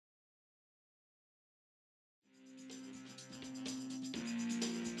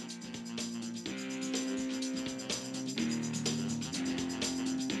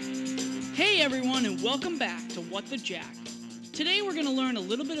Hey everyone, and welcome back to What the Jack. Today we're going to learn a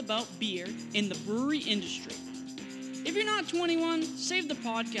little bit about beer in the brewery industry. If you're not 21, save the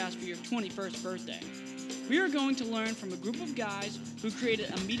podcast for your 21st birthday. We are going to learn from a group of guys who created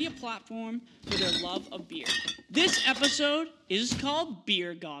a media platform for their love of beer. This episode is called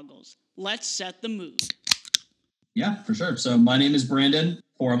Beer Goggles. Let's set the mood. Yeah, for sure. So my name is Brandon.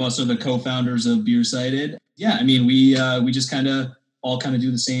 Four of us are the co-founders of Beer Sighted. Yeah, I mean, we just all do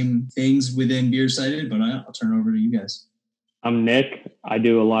the same things within Beer Sighted, but I'll turn it over to you guys. I'm Nick. I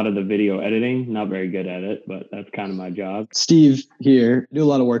do a lot of the video editing. Not very good at it, but that's kind of my job. Steve here. Do a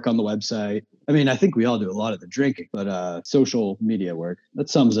lot of work on the website. I mean, I think we all do a lot of the drinking, but social media work,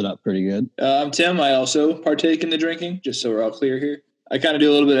 that sums it up pretty good. I'm Tim. I also partake in the drinking, just so we're all clear here. I kind of do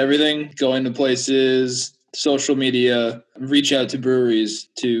a little bit of everything, going to places, social media, reach out to breweries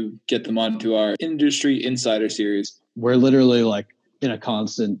to get them onto our Industry Insider series. We're literally like in a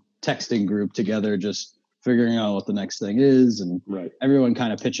constant texting group together, just figuring out what the next thing is, and everyone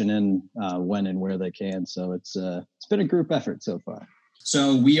kind of pitching in when and where they can. So it's been a group effort so far.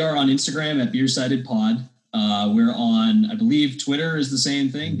 So we are on Instagram at Beer Sighted Pod. We're on, I believe, Twitter is the same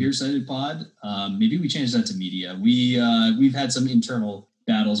thing, Beer Sighted Pod. Maybe we changed that to media. We've had some internal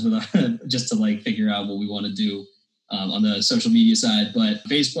battles with just to figure out what we want to do on the social media side. But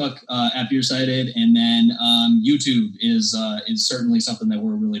Facebook at Beer Sighted, and then YouTube is certainly something that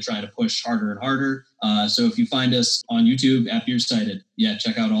we're really trying to push harder and harder. So if you find us on YouTube at Beer Sighted,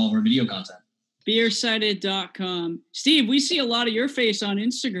 check out all of our video content. Beersighted.com. Steve, we see a lot of your face on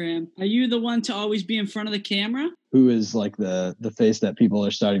Instagram. Are you the one to always be in front of the camera? Who is like the face that people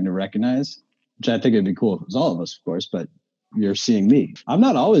are starting to recognize? Which I think it'd be cool if it was all of us, of course, but you're seeing me. I'm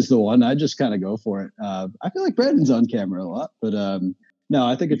not always the one. I just kind of go for it. I feel like Brandon's on camera a lot, but no,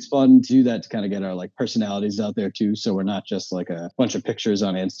 I think it's fun to do that, to kind of get our personalities out there too. So we're not just like a bunch of pictures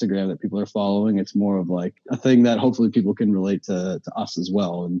on Instagram that people are following. It's more of like a thing that hopefully people can relate to us as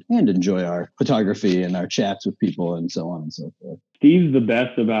well, and enjoy our photography and our chats with people and so on and so forth. Steve's the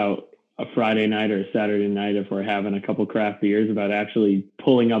best about a Friday night or a Saturday night if we're having a couple craft beers, about actually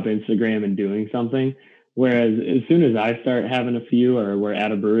pulling up Instagram and doing something. Whereas as soon as I start having a few, or we're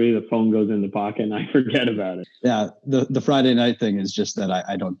at a brewery, the phone goes in the pocket and I forget about it. Yeah, the Friday night thing is just that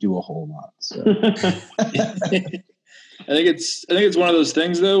I don't do a whole lot. So I think it's one of those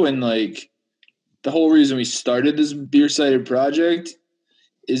things though, and the whole reason we started this Beer Sighted project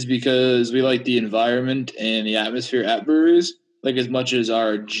is because we like the environment and the atmosphere at breweries. As much as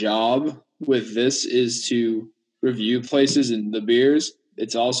our job with this is to review places and the beers,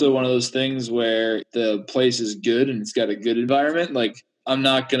 it's also one of those things where the place is good and it's got a good environment. I'm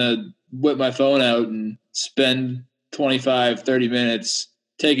not going to whip my phone out and spend 25, 30 minutes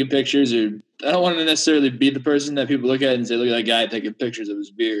taking pictures, or I don't want to necessarily be the person that people look at and say, look at that guy taking pictures of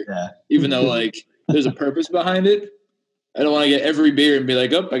his beer. Yeah. Even though there's a purpose behind it. I don't want to get every beer and be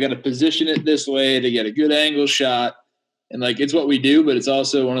like, oh, I got to position it this way to get a good angle shot. And it's what we do, but it's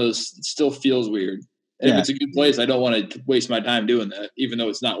also one of those, it still feels weird. And if it's a good place, I don't want to waste my time doing that, even though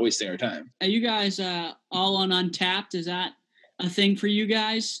it's not wasting our time. Are you guys all on Untapped? Is that a thing for you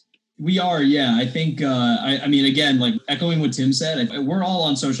guys? We are, yeah. I think, I mean, again, echoing what Tim said, we're all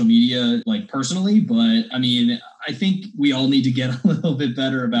on social media, personally, but I mean, I think we all need to get a little bit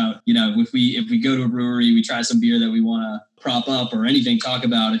better about, if we go to a brewery, we try some beer that we want to prop up or anything, talk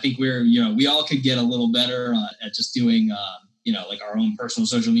about. I think we all could get a little better at just doing, our own personal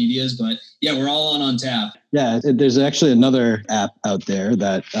social medias, but yeah, we're all on Untapped. Yeah, there's actually another app out there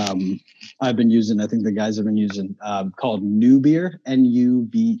that I've been using. I think the guys have been using called Nubeer,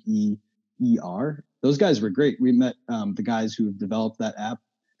 Nubeer. Those guys were great. We met the guys who developed that app.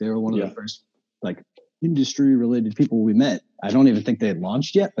 They were one of the first industry related people we met. I don't even think they had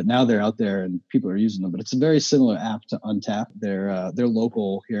launched yet, but now they're out there and people are using them. But it's a very similar app to Untapped. They're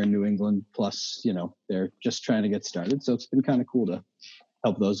local here in New England. Plus, they're just trying to get started. So it's been kind of cool to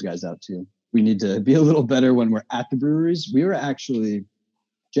help those guys out too. We need to be a little better when we're at the breweries. We were actually,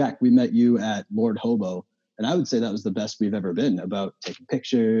 Jack, we met you at Lord Hobo, and I would say that was the best we've ever been about taking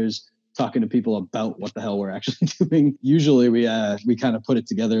pictures, talking to people about what the hell we're actually doing. Usually we kind of put it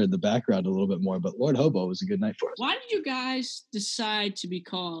together in the background a little bit more, but Lord Hobo was a good night for us. Why did you guys decide to be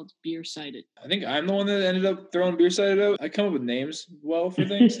called Beer Sighted? I think I'm the one that ended up throwing Beer Sighted out. I come up with names well for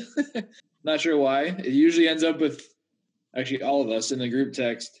things. Not sure why. It usually ends up with actually all of us in the group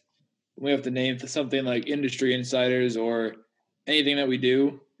text. We have to name something like Industry Insiders or anything that we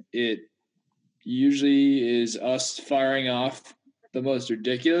do. It usually is us firing off the most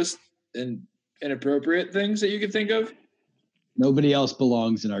ridiculous and inappropriate things that you could think of. Nobody else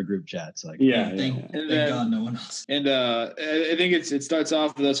belongs in our group chats. Like, thank God no one else. And I think it starts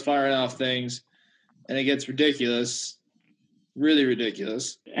off with us firing off things, and it gets ridiculous, really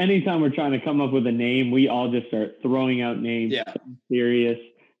ridiculous. Anytime we're trying to come up with a name, we all just start throwing out names. Yeah. Some serious,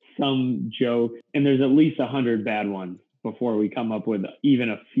 some joke, and there's at least 100 bad ones before we come up with even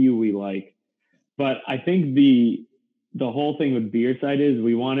a few we like. But I think the whole thing with Beerside is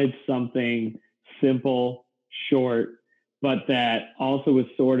we wanted something simple, short, but that also was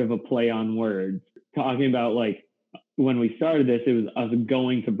sort of a play on words. Talking about like when we started this, it was us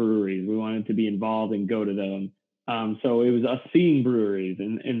going to breweries. We wanted to be involved and go to them. So it was us seeing breweries,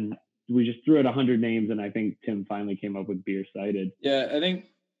 and we just threw out 100 names, and I think Tim finally came up with Beersided. Yeah, I think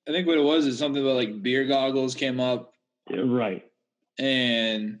what it was is something about like beer goggles came up. Right.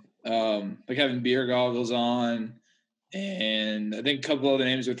 And like having beer goggles on, and I think a couple other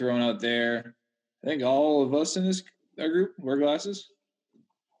names were thrown out there. I think all of us in our group wear glasses.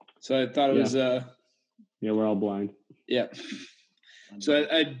 So I thought it was we're all blind. Yeah. So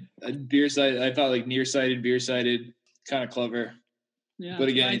I Beersided. I thought like nearsighted, Beersided, kind of clever. Yeah. But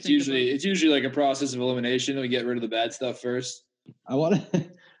again, it's usually like a process of elimination. We get rid of the bad stuff first. I want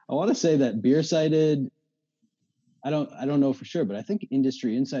to say that Beersided, I don't know for sure, but I think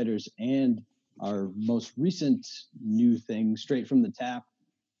Industry Insiders and our most recent new thing, Straight from the Tap,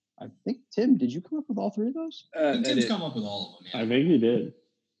 I think, Tim, did you come up with all three of those? Tim's come up with all of them. Yeah. I think he did.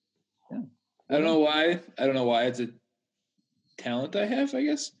 Yeah. I don't know why. It's a talent I have, I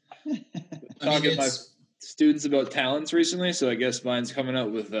guess. Talking to my students about talents recently, so I guess mine's coming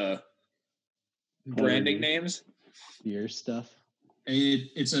out with branding names. Beer stuff.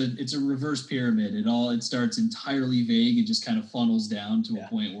 It's a reverse pyramid. It starts entirely vague and just kind of funnels down to a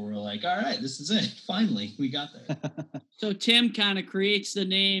point where we're like, all right, this is it. Finally, we got there. So Tim kind of creates the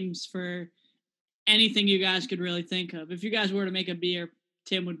names for anything you guys could really think of. If you guys were to make a beer,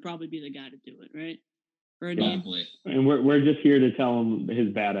 Tim would probably be the guy to do it, right? For a name. Probably. And we're just here to tell him his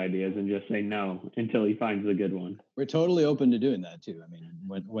bad ideas and just say no until he finds the good one. We're totally open to doing that too. I mean,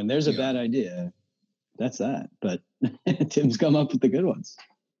 when there's a bad idea, that's that. But Tim's come up with the good ones.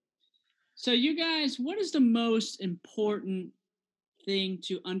 So you guys, what is the most important thing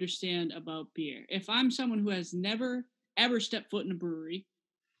to understand about beer? If I'm someone who has never, ever stepped foot in a brewery,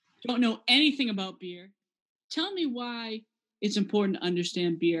 don't know anything about beer, tell me why it's important to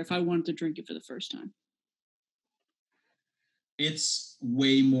understand beer if I wanted to drink it for the first time. It's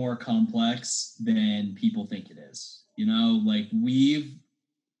way more complex than people think it is. You know, like we've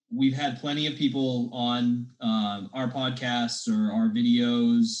had plenty of people on our podcasts or our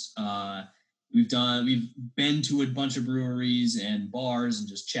videos. We've been to a bunch of breweries and bars and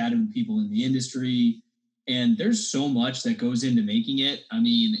just chatted with people in the industry. And there's so much that goes into making it. I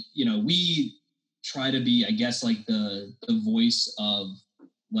mean, you know, we try to be, I guess, like the voice of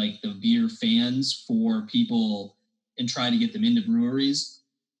like the beer fans for people and try to get them into breweries.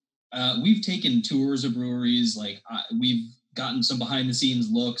 We've taken tours of breweries. Like we've gotten some behind the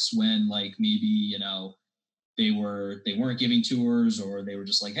scenes looks when like maybe, you know, they weren't giving tours, or they were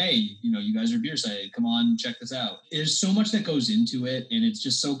just like, hey, you know, you guys are Beersided, come on, check this out. There's so much that goes into it, and it's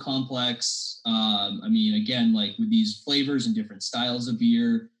just so complex. I mean, again, like with these flavors and different styles of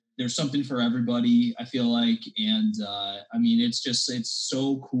beer, there's something for everybody, I feel like. And I mean, it's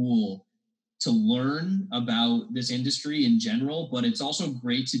so cool to learn about this industry in general, but it's also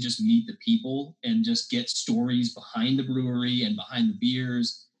great to just meet the people and just get stories behind the brewery and behind the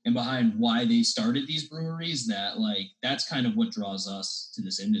beers and behind why they started these breweries. That's kind of what draws us to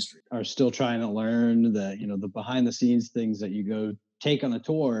this industry. Are still trying to learn the behind the scenes things that you go take on a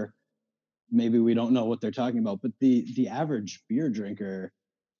tour. Maybe we don't know what they're talking about, but the average beer drinker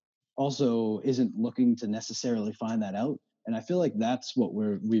also isn't looking to necessarily find that out. And I feel like that's what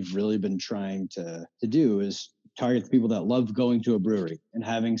we've really been trying to do, is target the people that love going to a brewery and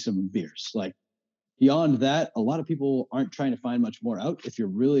having some beers. Like beyond that, a lot of people aren't trying to find much more out. If you're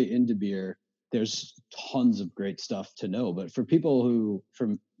really into beer, there's tons of great stuff to know. But for people who,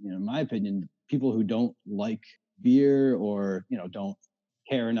 in my opinion, people who don't like beer or, don't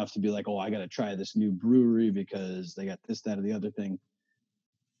care enough to be like, oh, I got to try this new brewery because they got this, that, or the other thing.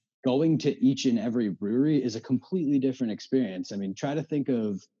 Going to each and every brewery is a completely different experience. I mean, try to think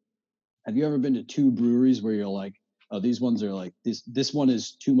of, have you ever been to two breweries where you're like, oh, these ones are like, this one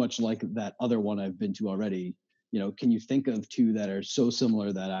is too much like that other one I've been to already. Can you think of two that are so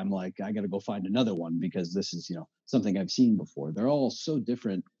similar that I'm like, I got to go find another one because this is, something I've seen before. They're all so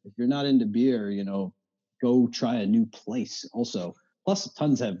different. If you're not into beer, go try a new place also. Plus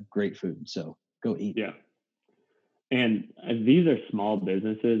tons have great food. So go eat. Yeah. And these are small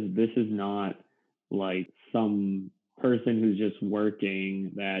businesses. This is not like some person who's just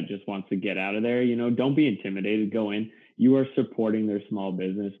working that just wants to get out of there, don't be intimidated. Go in. You are supporting their small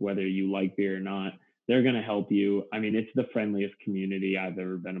business, whether you like beer or not. They're going to help you. I mean, it's the friendliest community I've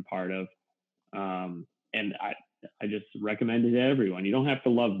ever been a part of. And I just recommend it to everyone. You don't have to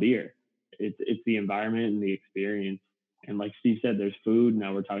love beer. It's the environment and the experience. And like Steve said, there's food.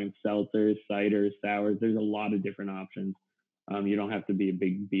 Now we're talking seltzers, ciders, sours. There's a lot of different options. You don't have to be a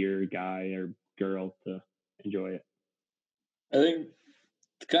big beer guy or girl to enjoy it. I think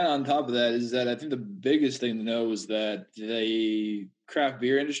kind of on top of that is that I think the biggest thing to know is that the craft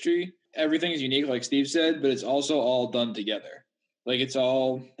beer industry, everything is unique, like Steve said, but it's also all done together. Like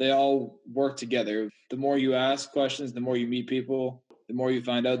they all work together. The more you ask questions, the more you meet people, the more you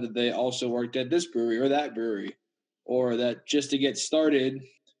find out that they also worked at this brewery or that brewery, or that just to get started,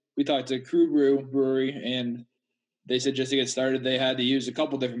 we talked to Crew Brewery, and they said just to get started, they had to use a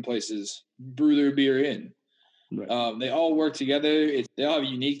couple different places, brew their beer in. Right. They all work together. They all have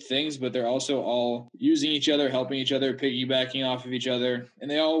unique things, but they're also all using each other, helping each other, piggybacking off of each other,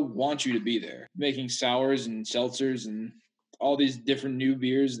 and they all want you to be there, making sours and seltzers and all these different new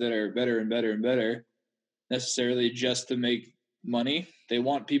beers that are better and better and better, necessarily just to make money. They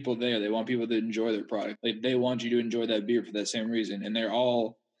want people there. They want people to enjoy their product. Like, they want you to enjoy that beer for that same reason, and they're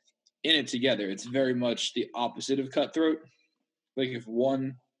all in it together. It's very much the opposite of cutthroat. Like, if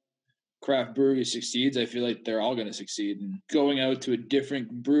one craft brewery succeeds, I feel like they're all going to succeed. And going out to a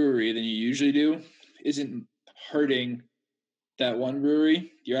different brewery than you usually do isn't hurting that one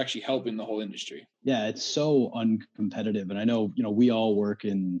brewery. You're actually helping the whole industry. Yeah, it's so uncompetitive. And I know, we all work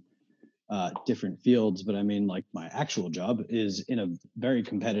in different fields, but I mean, like, my actual job is in a very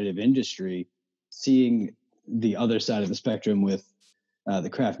competitive industry. Seeing the other side of the spectrum with the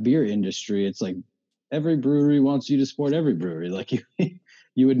craft beer industry, it's like every brewery wants you to support every brewery. Like,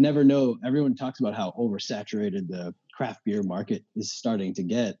 you would never know. Everyone talks about how oversaturated the craft beer market is starting to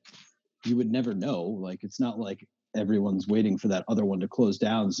get. You would never know. Like, it's not like everyone's waiting for that other one to close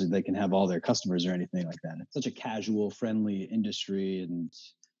down so they can have all their customers or anything like that. It's such a casual, friendly industry, and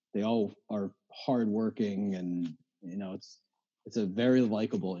they all are hardworking, and it's a very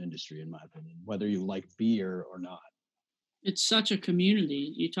likable industry, in my opinion, whether you like beer or not. It's such a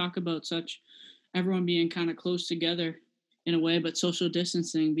community. You talk about everyone being kind of close together in a way, but social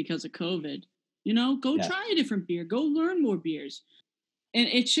distancing because of COVID. Try a different beer. Go learn more beers. And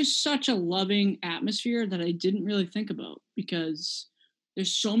it's just such a loving atmosphere that I didn't really think about, because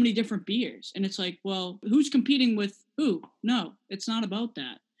there's so many different beers. And it's like, well, who's competing with who? No, it's not about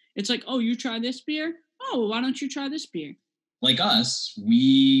that. It's like, oh, you try this beer? Oh, well, why don't you try this beer? Like us,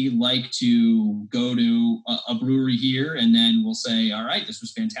 we like to go to a brewery here, and then we'll say, all right, this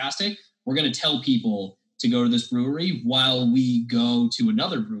was fantastic. We're going to tell people to go to this brewery while we go to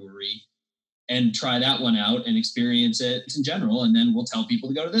another brewery and try that one out and experience it in general. And then we'll tell people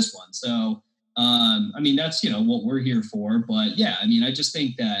to go to this one. So, that's, what we're here for. But yeah, I just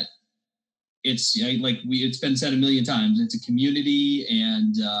think that it's been said a million times, it's a community,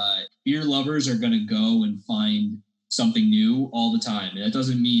 and beer lovers are going to go and find something new all the time. And that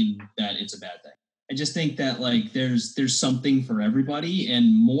doesn't mean that it's a bad thing. I just think that there's something for everybody,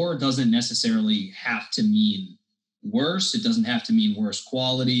 and more doesn't necessarily have to mean worse. It doesn't have to mean worse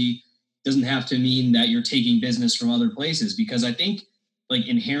quality. It doesn't have to mean that you're taking business from other places, because I think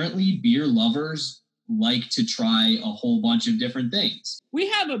inherently beer lovers like to try a whole bunch of different things. We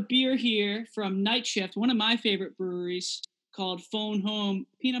have a beer here from Night Shift, one of my favorite breweries, called Phone Home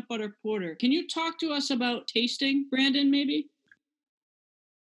Peanut Butter Porter. Can you talk to us about tasting, Brandon, maybe?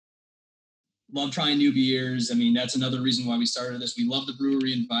 Love trying new beers. That's another reason why we started this. We love the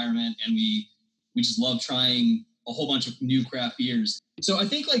brewery environment, and we just love trying a whole bunch of new craft beers. So I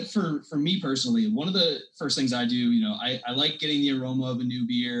think for me personally, one of the first things I do, I like getting the aroma of a new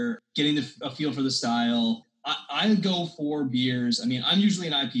beer, getting a feel for the style. I go for beers. I'm usually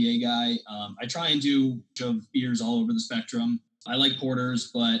an IPA guy. I try and do beers all over the spectrum. I like porters,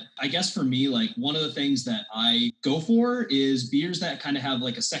 but I guess for me, one of the things that I go for is beers that kind of have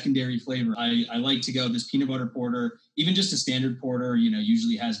a secondary flavor. I like to go this peanut butter porter, even just a standard porter,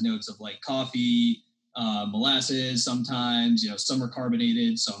 usually has notes of coffee, molasses sometimes, some are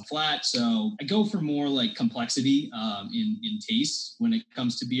carbonated, some flat. So I go for more complexity in taste when it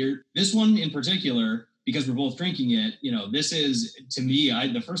comes to beer. This one in particular, because we're both drinking it, this is, to me,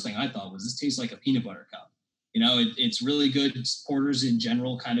 the first thing I thought was this tastes like a peanut butter cup. It's really good. Porters in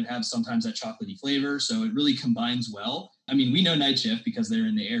general kind of have sometimes that chocolatey flavor, so it really combines well. We know Night Shift because they're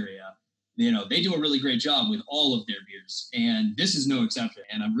in the area. they do a really great job with all of their beers, and this is no exception.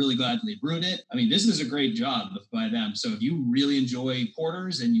 And I'm really glad they brewed it. I mean, this is a great job by them. So if you really enjoy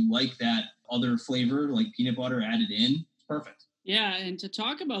porters and you like that other flavor, like peanut butter added in, it's perfect. Yeah, and to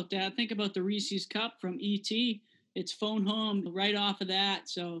talk about that, think about the Reese's Cup from E.T. It's phone home right off of that.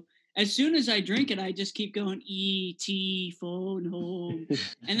 So as soon as I drink it, I just keep going, E.T. phone home.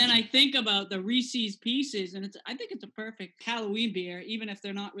 And then I think about the Reese's Pieces, and I think it's a perfect Halloween beer, even if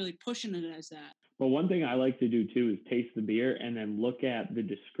they're not really pushing it as that. But one thing I like to do too is taste the beer and then look at the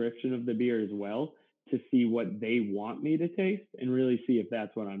description of the beer as well to see what they want me to taste and really see if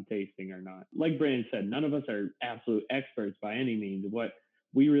that's what I'm tasting or not. Like Brandon said, none of us are absolute experts by any means. What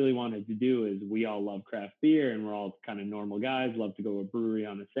we really wanted to do is we all love craft beer and we're all kind of normal guys, love to go to a brewery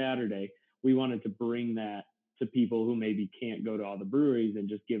on a Saturday. We wanted to bring that to people who maybe can't go to all the breweries and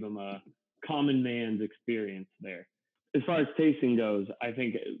just give them a common man's experience there. As far as tasting goes, I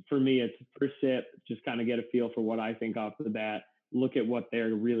think for me, it's first sip, just kind of get a feel for what I think off the bat, look at what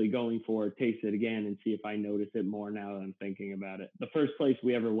they're really going for, taste it again, and see if I notice it more now that I'm thinking about it. The first place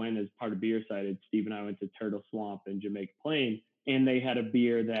we ever went as part of Beer Sided, Steve and I went to Turtle Swamp in Jamaica Plain, and they had a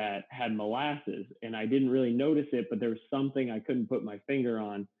beer that had molasses, and I didn't really notice it, but there was something I couldn't put my finger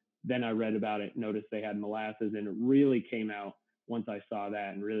on. Then I read about it, noticed they had molasses, and it really came out once I saw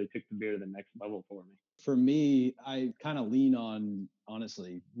that and really took the beer to the next level for me. For me, I kind of lean on,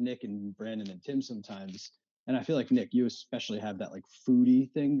 honestly, Nick and Brandon and Tim sometimes. And I feel like, Nick, you especially have that like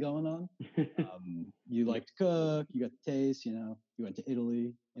foodie thing going on. You like to cook, you got the taste, you went to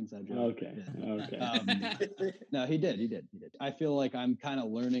Italy, inside joke. Okay. Yeah. Okay. No, he did. I feel like I'm kind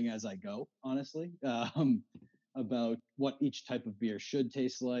of learning as I go, honestly, about what each type of beer should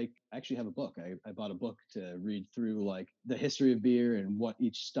taste like. I actually have a book. I bought a book to read through like the history of beer and what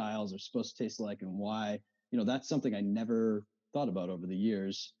each styles are supposed to taste like and why. That's something I never thought about over the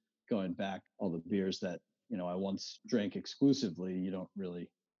years, going back all the beers that, I once drank exclusively. You don't really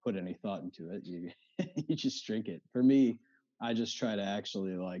put any thought into it. You just drink it. For me, I just try to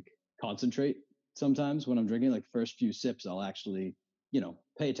actually like concentrate sometimes when I'm drinking. Like first few sips, I'll actually,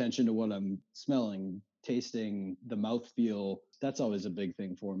 pay attention to what I'm smelling, tasting, the mouthfeel. That's always a big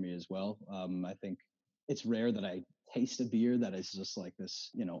thing for me as well. I think it's rare that I taste a beer that is just like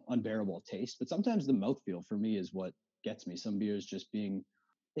this, unbearable taste. But sometimes the mouthfeel for me is what gets me. Some beers just being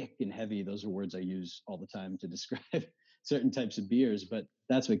thick and heavy. Those are words I use all the time to describe certain types of beers, but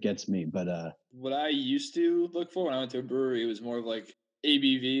that's what gets me. But what I used to look for when I went to a brewery, it was more of like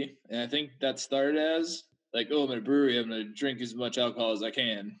ABV. And I think that started as like, oh, I'm at a brewery, I'm going to drink as much alcohol as I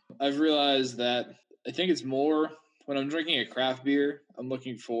can. I've realized that I think it's more when I'm drinking a craft beer, I'm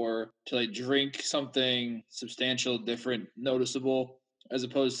looking for to like drink something substantial, different, noticeable, as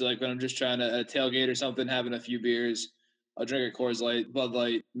opposed to like when I'm just trying to at a tailgate or something, having a few beers. I'll drink a Coors Light, Bud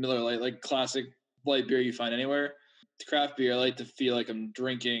Light, Miller Lite, like classic light beer you find anywhere. To craft beer, I like to feel like I'm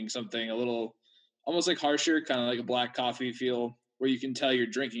drinking something a little almost like harsher, kind of like a black coffee feel, where you can tell you're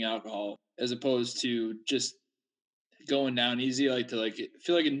drinking alcohol as opposed to just going down easy. I like to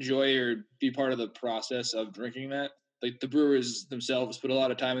feel like enjoy or be part of the process of drinking that. Like the brewers themselves put a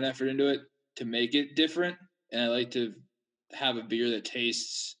lot of time and effort into it to make it different. And I like to have a beer that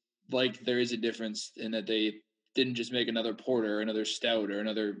tastes like there is a difference in that they didn't just make another porter or another stout or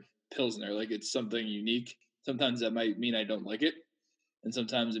another pilsner. Like it's something unique. Sometimes that might mean I don't like it. And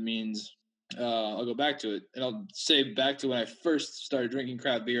sometimes it means I'll go back to it. And I'll say back to when I first started drinking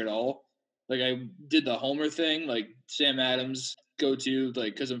craft beer at all. Like I did the Homer thing, like Sam Adams go to,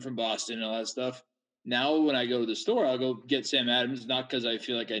 like, because I'm from Boston and all that stuff. Now when I go to the store, I'll go get Sam Adams, not because I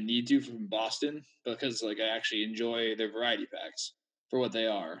feel like I need to from Boston, but because like I actually enjoy their variety packs for what they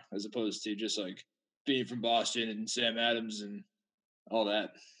are, as opposed to just like being from Boston and Sam Adams and all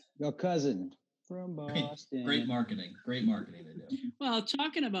that. Your cousin from Boston. Great marketing they do. Well,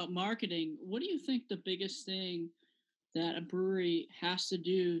 talking about marketing, what do you think the biggest thing that a brewery has to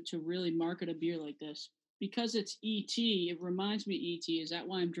do to really market a beer like this? Because it's ET, it reminds me ET. Is that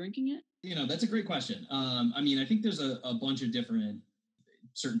why I'm drinking it? That's a great question. I think there's a bunch of different,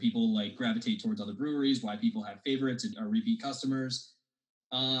 certain people like gravitate towards other breweries, why people have favorites and are repeat customers.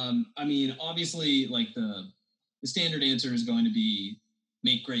 Obviously, like the standard answer is going to be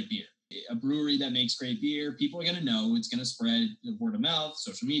make great beer. A brewery that makes great beer, people are going to know, it's going to spread word of mouth,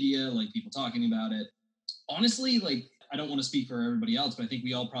 social media, like people talking about it. Honestly, like, I don't want to speak for everybody else, but I think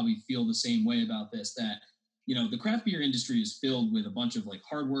we all probably feel the same way about this, that, the craft beer industry is filled with a bunch of like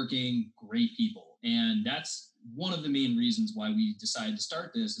hardworking, great people. And that's one of the main reasons why we decided to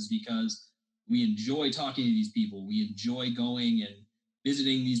start this, is because we enjoy talking to these people. We enjoy going and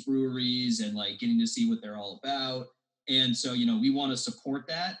visiting these breweries and like getting to see what they're all about. And so, we want to support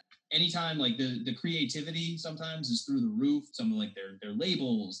that. anytime, like the creativity sometimes is through the roof. Some of like their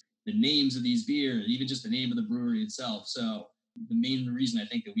labels, the names of these beers, even just the name of the brewery itself. So the main reason I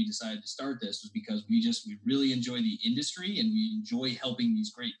think that we decided to start this was because we really enjoy the industry and we enjoy helping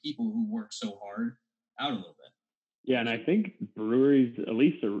these great people who work so hard out a little bit. Yeah, and I think breweries, at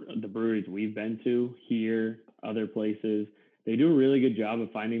least the breweries we've been to here, other places, they do a really good job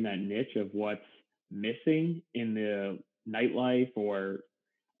of finding that niche of what's missing in the nightlife or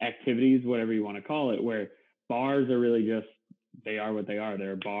activities, whatever you want to call it, where bars are really just, they are what they are.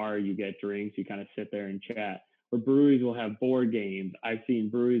 They're a bar, you get drinks, you kind of sit there and chat. Where breweries will have board games. I've seen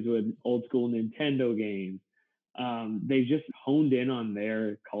breweries with old school Nintendo games. They've just honed in on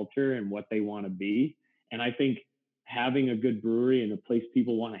their culture and what they want to be. And I think having a good brewery and a place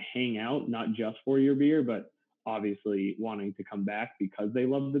people want to hang out, not just for your beer, but obviously wanting to come back because they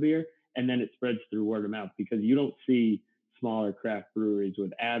love the beer. And then it spreads through word of mouth, because you don't see smaller craft breweries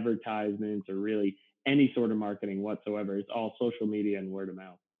with advertisements or really any sort of marketing whatsoever. It's all social media and word of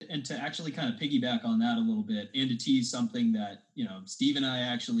mouth. And to actually kind of piggyback on that a little bit and to tease something that, Steve and I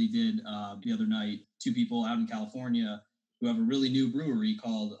actually did the other night, two people out in California who have a really new brewery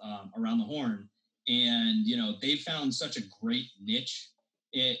called Around the Horn. And, they found such a great niche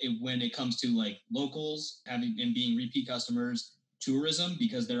when it comes to like locals having and being repeat customers, tourism,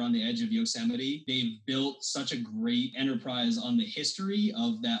 because they're on the edge of Yosemite. They've built such a great enterprise on the history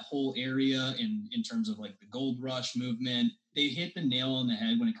of that whole area in terms of like the gold rush movement. They hit the nail on the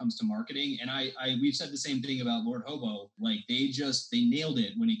head when it comes to marketing. And we've said the same thing about Lord Hobo. Like they nailed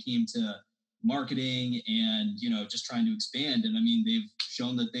it when it came to marketing and, just trying to expand. And I mean, they've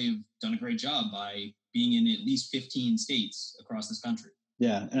shown that they've done a great job by being in at least 15 states across this country.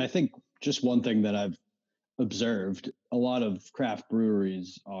 Yeah. And I think just one thing that I've observed, a lot of craft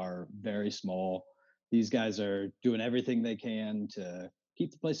breweries are very small. These guys are doing everything they can to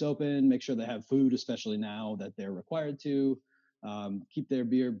keep the place open, make sure they have food, especially now that they're required to, keep their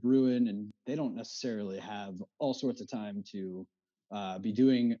beer brewing, and they don't necessarily have all sorts of time to be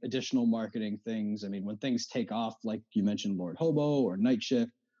doing additional marketing things. I mean, when things take off, like you mentioned, Lord Hobo or Night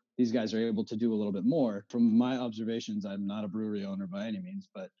Shift, these guys are able to do a little bit more. From my observations, I'm not a brewery owner by any means,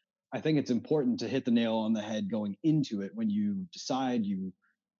 but I think it's important to hit the nail on the head going into it when you decide you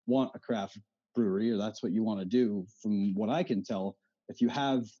want a craft brewery or that's what you want to do. From what I can tell, if you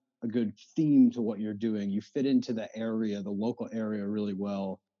have a good theme to what you're doing, you fit into the area, the local area really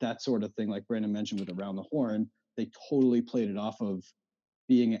well, that sort of thing, like Brandon mentioned with Around the Horn, they totally played it off of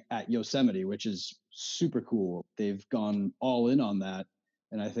being at Yosemite, which is super cool. They've gone all in on that.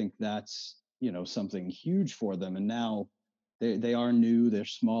 And I think that's, something huge for them. And now they are new, they're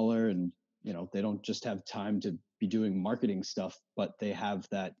smaller, and they don't just have time to be doing marketing stuff, but they have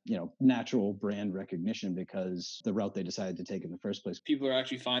that natural brand recognition because the route they decided to take in the first place. People are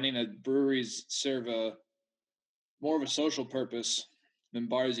actually finding that breweries serve more of a social purpose than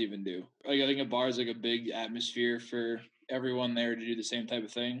bars even do. Like I think a bar is like a big atmosphere for everyone there to do the same type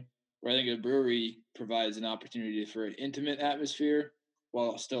of thing, where I think a brewery provides an opportunity for an intimate atmosphere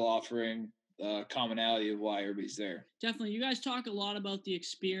while still offering commonality of why everybody's there. Definitely. You guys talk a lot about the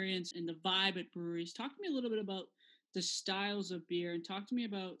experience and the vibe at breweries. Talk to me a little bit about the styles of beer, and talk to me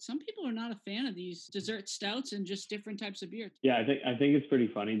about, some people are not a fan of these dessert stouts and just different types of beer. Yeah, I think it's pretty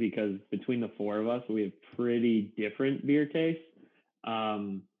funny because between the four of us, we have pretty different beer tastes.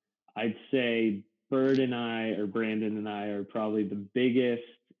 I'd say Brandon and I are probably the biggest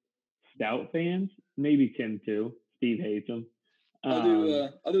stout fans. Maybe Tim too. Steve hates them. I'll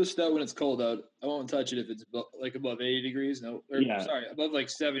do a stout when it's cold out. I won't touch it if it's above 80 degrees. Above like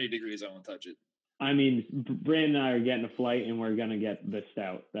 70 degrees. I won't touch it. I mean, Brandon and I are getting a flight, and we're gonna get the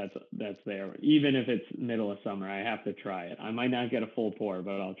stout. That's there. Even if it's middle of summer, I have to try it. I might not get a full pour,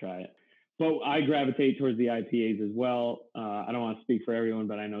 but I'll try it. But I gravitate towards the IPAs as well. I don't want to speak for everyone,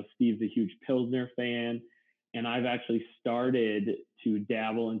 but I know Steve's a huge Pilsner fan, and I've actually started to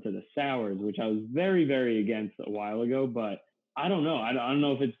dabble into the sours, which I was very, very against a while ago, but I don't know. I don't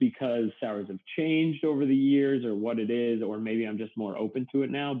know if it's because sours have changed over the years or what it is, or maybe I'm just more open to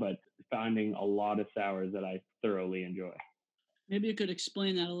it now, but finding a lot of sours that I thoroughly enjoy. Maybe you could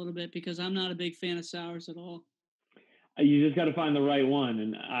explain that a little bit, because I'm not a big fan of sours at all. You just got to find the right one.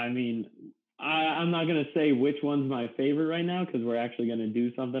 And I mean, I'm not going to say which one's my favorite right now, because we're actually going to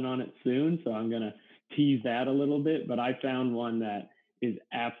do something on it soon. So I'm going to tease that a little bit, but I found one that is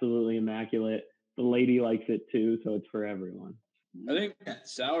absolutely immaculate. The lady likes it too, so it's for everyone. I think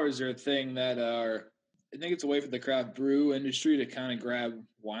sours are a thing that I think it's a way for the craft brew industry to kind of grab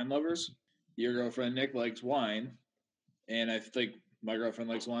wine lovers. Your girlfriend, Nick, likes wine, and I think my girlfriend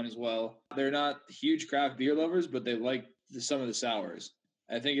likes wine as well. They're not huge craft beer lovers, but they like some of the sours.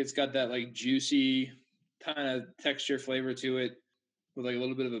 I think it's got that like juicy kind of texture flavor to it with like a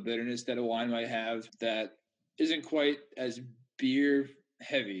little bit of a bitterness that a wine might have that isn't quite as beer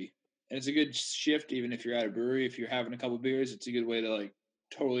heavy. And it's a good shift even if you're at a brewery. If you're having a couple beers, it's a good way to like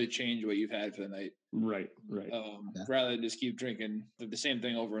totally change what you've had for the night. Right. Rather than just keep drinking the same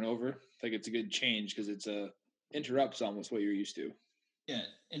thing over and over. Like it's a good change because it's interrupts almost what you're used to. Yeah,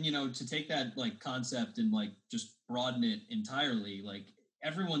 and to take that like concept and like just broaden it entirely, like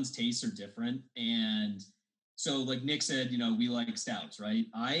everyone's tastes are different, and so like Nick said, we like stouts, right?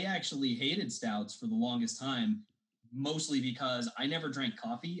 I actually hated stouts for the longest time, mostly because I never drank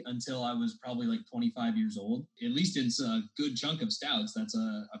coffee until I was probably like 25 years old. At least it's a good chunk of stouts. That's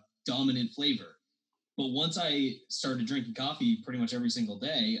a dominant flavor. But once I started drinking coffee pretty much every single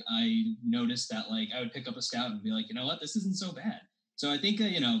day, I noticed that like I would pick up a stout and be like, you know what, this isn't so bad. So I think,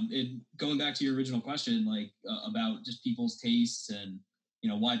 going back to your original question, like about just people's tastes and,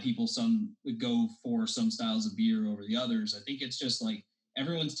 why people some go for some styles of beer over the others. I think it's just like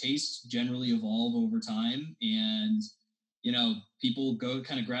everyone's tastes generally evolve over time, and, people go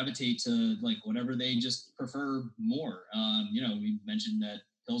kind of gravitate to like whatever they just prefer more. We mentioned that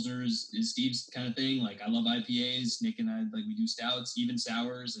Pilsner is Steve's kind of thing. Like I love IPAs. Nick and I, like we do stouts, even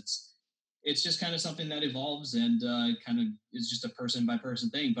sours. It's just kind of something that evolves and kind of is just a person by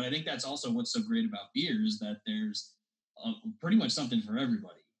person thing. But I think that's also what's so great about beer is that there's pretty much something for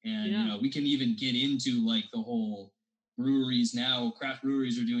everybody. And, we can even get into like the whole breweries now. Craft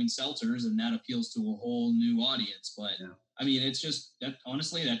breweries are doing seltzers and that appeals to a whole new audience. But I mean, it's just that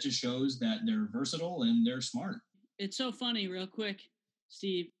honestly, that just shows that they're versatile and they're smart. It's so funny, real quick,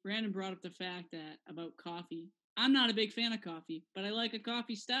 Steve. Brandon brought up the fact that about coffee. I'm not a big fan of coffee, but I like a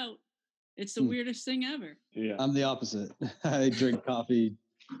coffee stout. It's the weirdest thing ever. Yeah. I'm the opposite. I drink coffee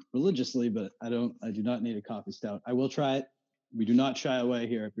religiously, but I do not need a coffee stout. I will try it. We do not shy away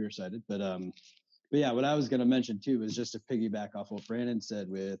here at Beer Sided, but yeah, what I was going to mention too is just to piggyback off what Brandon said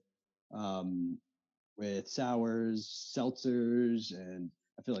with sours, seltzers, and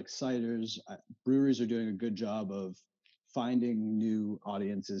I feel like ciders. Breweries are doing a good job of finding new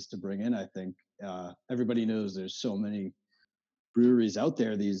audiences to bring in. I think everybody knows there's so many breweries out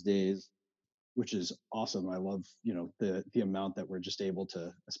there these days, which is awesome. I love, the amount that we're just able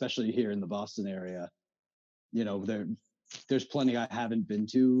to, especially here in the Boston area, there's plenty I haven't been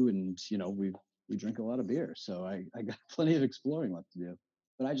to, and, we drink a lot of beer. So I got plenty of exploring left to do.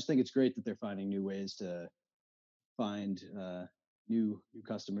 But I just think it's great that they're finding new ways to find new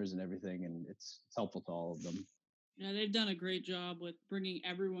customers and everything. And it's helpful to all of them. Yeah, they've done a great job with bringing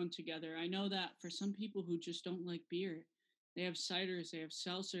everyone together. I know that for some people who just don't like beer, they have ciders, they have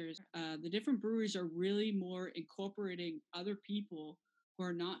seltzers. The different breweries are really more incorporating other people who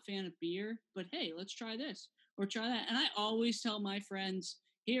are not fan of beer, but hey, let's try this or try that. And I always tell my friends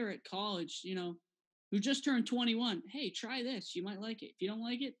here at college, who just turned 21, hey, try this. You might like it. If you don't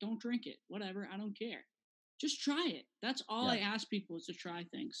like it, don't drink it. Whatever, I don't care. Just try it. That's all I ask people is to try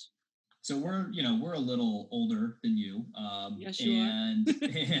things. So we're a little older than you. Yes, you are.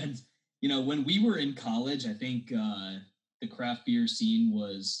 And, when we were in college, I think the craft beer scene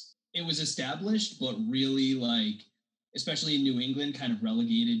was established, but really like, especially in New England, kind of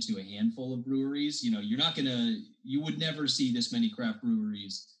relegated to a handful of breweries. You would never see this many craft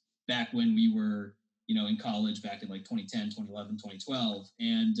breweries back when we were, in college back in like 2010, 2011, 2012.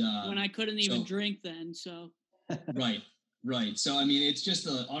 And when I couldn't even drink then. So. Right. So, I mean, it's just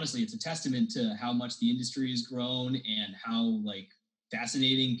honestly, it's a testament to how much the industry has grown and how like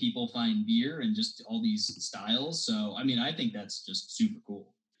fascinating people find beer and just all these styles. So, I mean, I think that's just super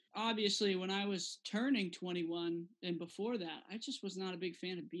cool. Obviously, when I was turning 21 and before that, I just was not a big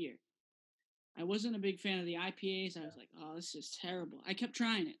fan of beer. I wasn't a big fan of the IPAs. I was like, oh, this is terrible. I kept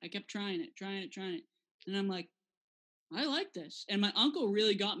trying it. And I'm like, I like this. And my uncle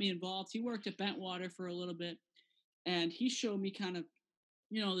really got me involved. He worked at Bentwater for a little bit. And he showed me kind of,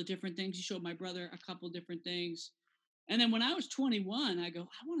 the different things. He showed my brother a couple different things. And then when I was 21, I go,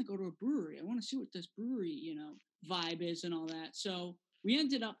 I want to go to a brewery. I want to see what this brewery, vibe is and all that. So we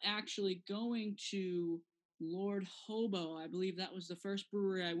ended up actually going to Lord Hobo. I believe that was the first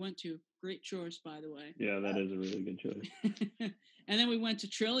brewery I went to. Great choice, by the way. Yeah, that is a really good choice. And then we went to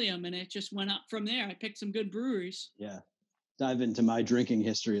Trillium, and it just went up from there. I picked some good breweries. Yeah. Dive into my drinking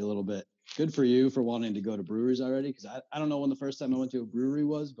history a little bit. Good for you for wanting to go to breweries already, because I don't know when the first time I went to a brewery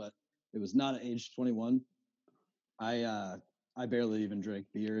was, but it was not at age 21. I barely even drank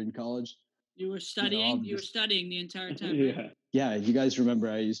beer in college. You were studying? You were studying the entire time, yeah. right? Yeah, you guys remember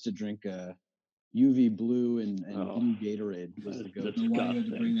I used to drink UV Blue and Gatorade was the go-to. Why you had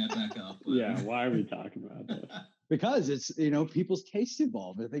to bring that back up? Yeah, why are we talking about this? Because it's, people's tastes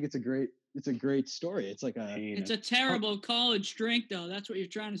evolve. I think it's a great story. It's like it's a terrible college drink, though. That's what you're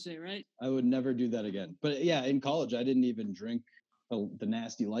trying to say, right? I would never do that again. But yeah, in college, I didn't even drink the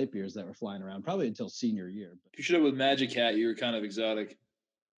nasty light beers that were flying around, probably until senior year. But you should have with Magic Hat. You were kind of exotic.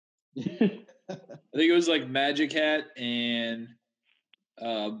 I think it was like Magic Hat and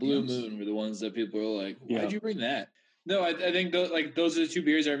Blue Moon were the ones that people were like, why'd you bring that? No, I think those are the two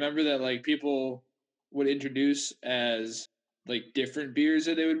beers I remember that like people would introduce as like different beers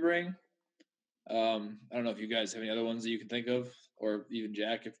that they would bring. I don't know if you guys have any other ones that you can think of, or even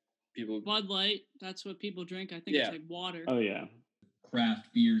Jack, if people. Bud Light, that's what people drink. I think it's like water. Oh yeah. Craft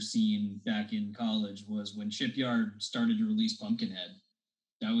beer scene back in college was when Shipyard started to release Pumpkinhead.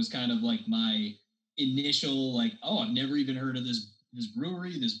 That was kind of like my initial I've never even heard of this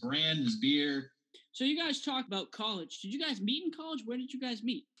brewery, this brand, this beer. So you guys talk about college. Did you guys meet in college? Where did you guys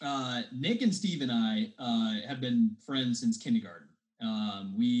meet? Nick and Steve and I have been friends since kindergarten.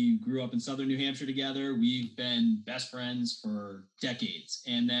 We grew up in Southern New Hampshire together. We've been best friends for decades.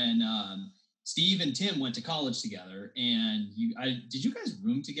 And then Steve and Tim went to college together. And did you guys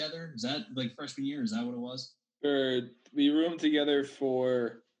room together? Is that like freshman year? Is that what it was? We roomed together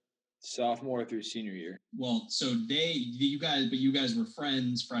for sophomore through senior year. Well, so you guys were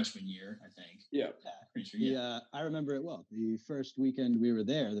friends freshman year, I think. Yeah. Pretty sure. Yeah. I remember it well. The first weekend we were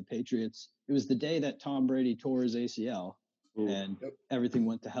there, the Patriots, it was the day that Tom Brady tore his ACL. Ooh. And everything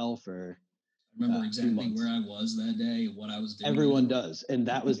went to hell for I remember exactly where I was that day, what I was doing. Everyone does. And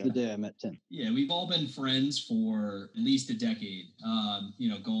that was the day I met Tim. Yeah, we've all been friends for at least a decade,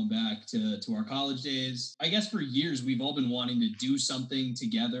 going back to our college days. I guess for years, we've all been wanting to do something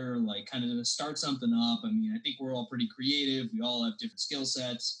together, like kind of start something up. I mean, I think we're all pretty creative. We all have different skill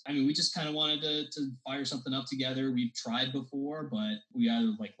sets. I mean, we just kind of wanted to fire something up together. We've tried before, but we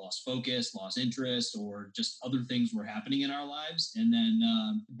either lost focus, lost interest, or just other things were happening in our lives. And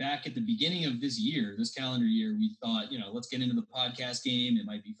then back at the beginning of this calendar year, we thought, let's get into the podcast game. It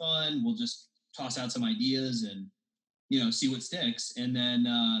might be fun. We'll just toss out some ideas and, see what sticks. And then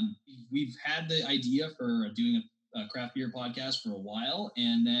we've had the idea for doing a craft beer podcast for a while.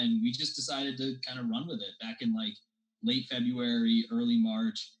 And then we just decided to kind of run with it back in late February, early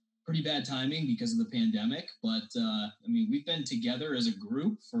March. Pretty bad timing because of the pandemic. But we've been together as a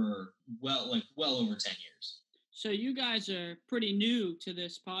group for well over 10 years. So you guys are pretty new to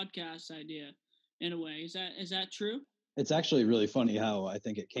this podcast idea in a way. Is that true? It's actually really funny how I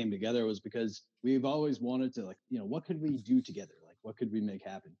think it came together was because we've always wanted to what could we do together? What could we make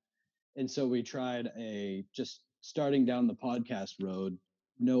happen? And so we tried just starting down the podcast road,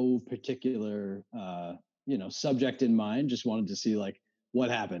 no particular, subject in mind, just wanted to see what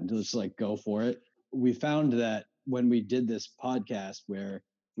happened. Let's go for it. We found that when we did this podcast where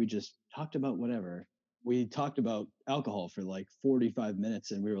we just talked about whatever, we talked about alcohol for 45 minutes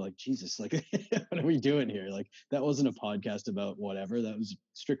and we were like, Jesus, what are we doing here? That wasn't a podcast about whatever. That was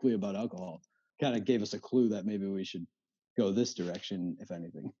strictly about alcohol. Kind of gave us a clue that maybe we should go this direction, if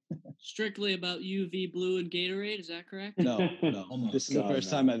anything. Strictly about UV Blue and Gatorade. Is that correct? No. This is the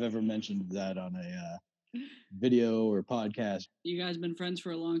first time I've ever mentioned that on a video or podcast. You guys been friends for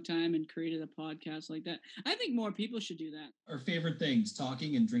a long time and created a podcast like that. I think more people should do that. Our favorite things,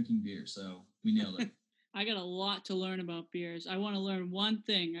 talking and drinking beer. So we nailed it. I got a lot to learn about beers. I want to learn one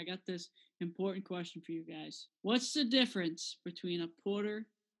thing. I got this important question for you guys. What's the difference between a porter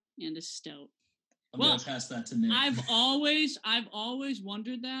and a stout? I'm gonna pass that to Nick. I've always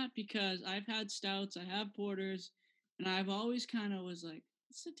wondered that because I've had stouts, I have porters, and I've always kind of was like,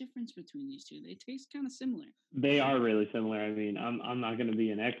 what's the difference between these two? They taste kind of similar. They are really similar. I mean, I'm not going to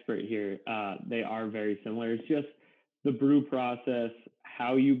be an expert here. They are very similar. It's just the brew process,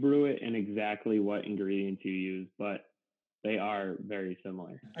 how you brew it, and exactly what ingredients you use, but they are very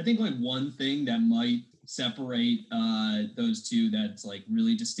similar. I think one thing that might separate those two that's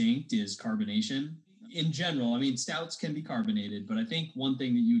really distinct is carbonation. In general, I mean, stouts can be carbonated, but I think one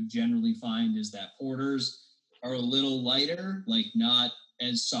thing that you generally find is that porters are a little lighter, not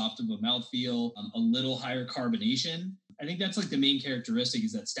as soft of a mouthfeel, a little higher carbonation. I think that's the main characteristic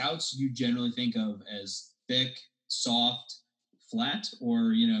is that stouts you generally think of as thick, soft, flat,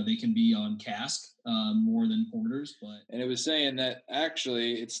 or they can be on cask more than porters. And it was saying that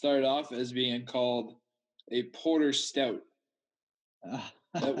actually it started off as being called a porter stout.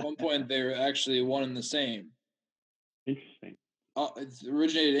 At one point they were actually one and the same. Interesting. It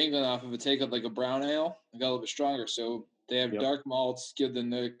originated in England off of a take of a brown ale. It got a little bit stronger, so they have dark malts give them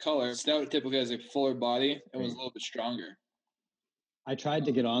the color. Stout typically has a fuller body and was a little bit stronger. I tried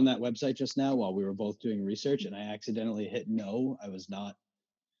to get on that website just now while we were both doing research, and I accidentally hit no. I was not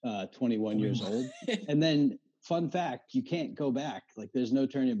 21 years old. And then fun fact, you can't go back. Like, there's no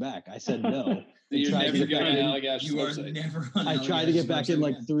turning back. I said no. You're never going on Allagash. You are never on I tried to get back in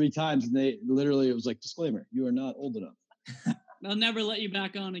like 3 times, and they literally, it was like, disclaimer, you are not old enough. They'll never let you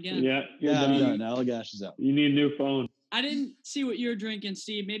back on again. Yeah, I'm done. Allagash is out. You need a new phone. I didn't see what you're drinking,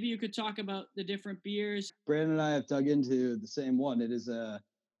 Steve. Maybe you could talk about the different beers. Brandon and I have dug into the same one.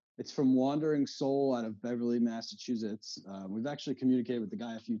 It's from Wandering Soul out of Beverly, Massachusetts. We've actually communicated with the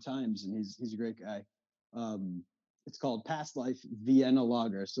guy a few times, and he's a great guy. It's called Past Life Vienna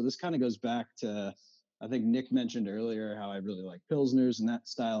Lager. So this kind of goes back to, I think Nick mentioned earlier how I really like Pilsners and that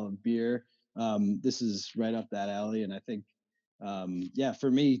style of beer. This is right up that alley. And I think,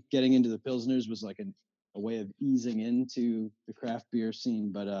 for me, getting into the Pilsners was like a way of easing into the craft beer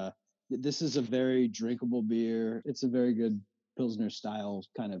scene. But this is a very drinkable beer. It's a very good Pilsner style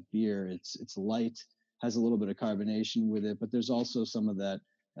kind of beer. It's light, has a little bit of carbonation with it, but there's also some of that,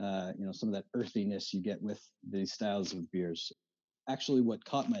 some of that earthiness you get with these styles of beers. Actually, what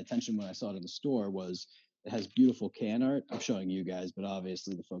caught my attention when I saw it in the store was it has beautiful can art. I'm showing you guys, but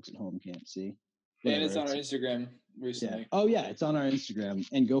obviously the folks at home can't see. And it's on our Instagram recently. Yeah. Oh yeah, it's on our Instagram.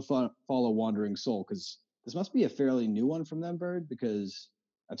 And go follow Wandering Soul, because this must be a fairly new one from them, Bird, because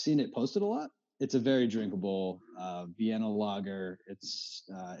I've seen it posted a lot. It's a very drinkable Vienna lager. It's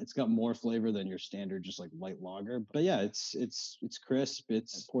got more flavor than your standard just like light lager. But yeah, it's crisp.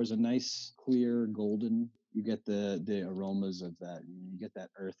 It pours a nice clear golden. You get the aromas of that. You get that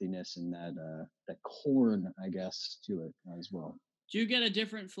earthiness and that corn, I guess, to it as well. Do you get a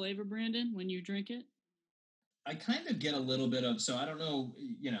different flavor, Brandon, when you drink it? I kind of get a little bit of, so I don't know,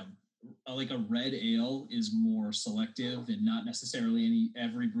 like a red ale is more selective and not necessarily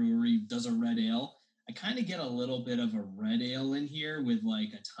every brewery does a red ale. I kind of get a little bit of a red ale in here with like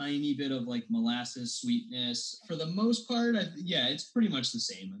a tiny bit of like molasses sweetness. For the most part, it's pretty much the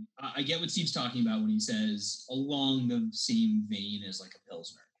same. I get what Steve's talking about when he says along the same vein as like a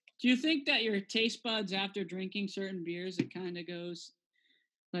Pilsner. Do you think that your taste buds after drinking certain beers, it kind of goes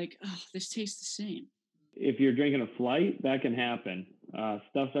like, oh, this tastes the same? If you're drinking a flight, that can happen.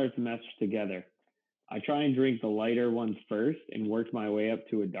 Stuff starts to mesh together. I try and drink the lighter ones first and work my way up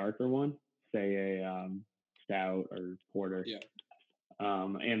to a darker one, say a stout or porter. Yeah.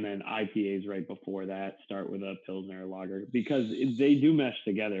 And then IPAs right before that. Start with a Pilsner or lager, because they do mesh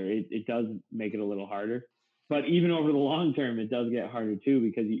together. It does make it a little harder. But even over the long term, it does get harder too,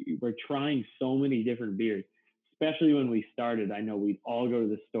 because we're trying so many different beers. Especially when we started, I know we'd all go to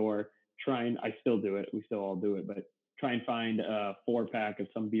the store, I still do it. We still all do it, but try and find a 4-pack of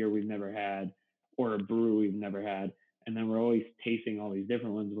some beer we've never had or a brew we've never had. And then we're always tasting all these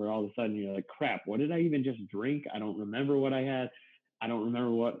different ones where all of a sudden you're like, crap, what did I even just drink? I don't remember what I had. I don't remember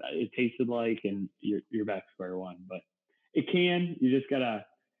what it tasted like. And you're back to square one. But you just got to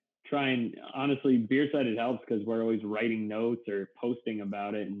try and, honestly, Beer Sided helps because we're always writing notes or posting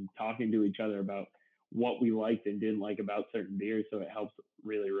about it and talking to each other about what we liked and didn't like about certain beers. So it helps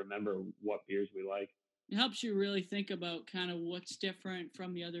really remember what beers we like. It helps you really think about kind of what's different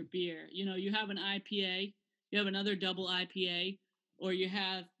from the other beer. You have an IPA, you have another double IPA, or you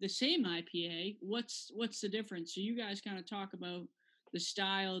have the same IPA. What's the difference? So you guys kind of talk about the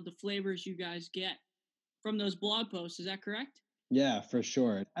style, the flavors you guys get from those blog posts. Is that correct? Yeah, for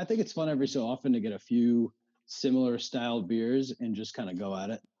sure. I think it's fun every so often to get a few similar style beers and just kind of go at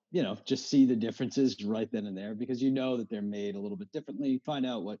it. Just see the differences right then and there, because that they're made a little bit differently. Find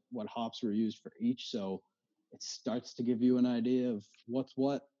out what hops were used for each. So it starts to give you an idea of what's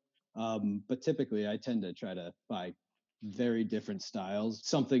what. But typically I tend to try to buy very different styles,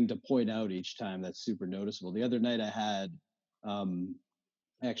 something to point out each time that's super noticeable. The other night I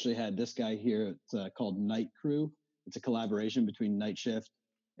actually had this guy here. It's called Night Crew. It's a collaboration between Night Shift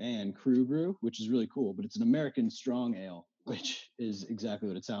and Crew Brew, which is really cool, but it's an American strong ale, which is exactly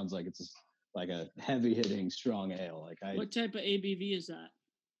what it sounds like. It's like a heavy-hitting strong ale. What type of ABV is that?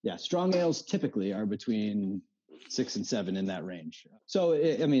 Yeah, strong ales typically are between 6 and 7 in that range. So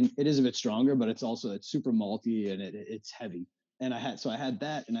it is a bit stronger, but it's super malty and it's heavy. And I had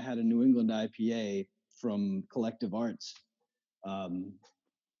that, and I had a New England IPA from Collective Arts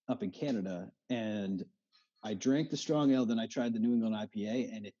up in Canada, and I drank the strong ale, then I tried the New England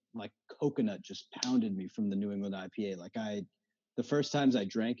IPA, and it like coconut just pounded me from the New England IPA. The first times I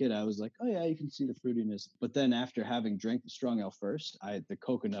drank it, I was like, oh yeah, you can see the fruitiness. But then after having drank the strong ale first, the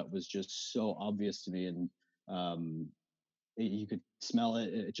coconut was just so obvious to me, and you could smell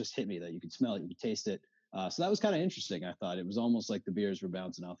it. It just hit me that you could smell it, you could taste it. So that was kind of interesting. I thought it was almost like the beers were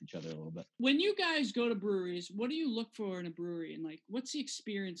bouncing off each other a little bit. When you guys go to breweries, what do you look for in a brewery, and what's the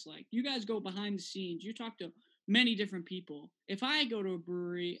experience like? You guys go behind the scenes. You talk to many different people. If I go to a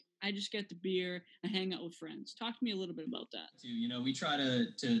brewery, I just get the beer and hang out with friends. Talk to me a little bit about that. We try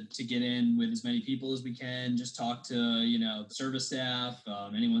to get in with as many people as we can, just talk to, the service staff,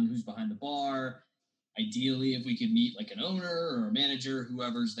 anyone who's behind the bar. Ideally, if we could meet like an owner or a manager,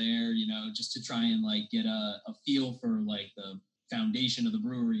 whoever's there, just to try and like get a feel for like the foundation of the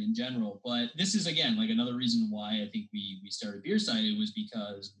brewery in general. But this is, again, like another reason why I think we started Beer Sided, was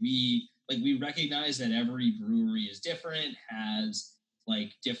because we recognize that every brewery is different, has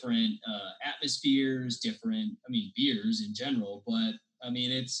like different atmospheres, different, beers in general. But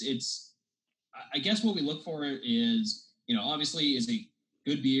it's I guess what we look for is, obviously is a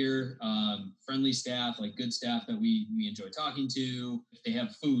good beer, friendly staff, like good staff that we enjoy talking to. If they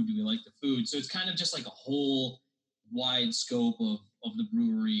have food, do we like the food? So it's kind of just like a whole wide scope of the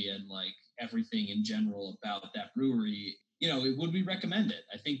brewery and like everything in general about that brewery. Would we recommend it?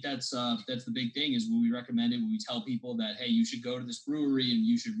 I think that's the big thing, is would we recommend it? Would we tell people that, hey, you should go to this brewery and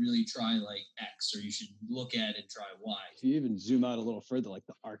you should really try like X, or you should look at and try Y? If you even zoom out a little further, like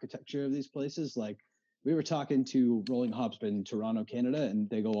the architecture of these places, like we were talking to Rolling Hops in Toronto, Canada, and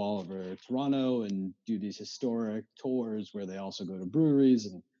they go all over Toronto and do these historic tours where they also go to breweries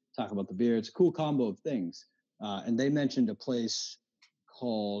and talk about the beer. It's a cool combo of things. And they mentioned a place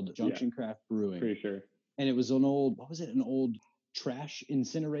called Junction Craft Brewing. Pretty sure. And it was an old trash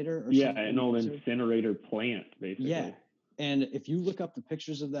incinerator or something? Yeah, an old incinerator plant, basically. Yeah. And if you look up the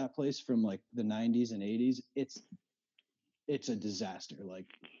pictures of that place from like the 90s and 80s, it's a disaster. Like,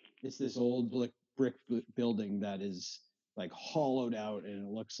 it's this old brick building that is like hollowed out, and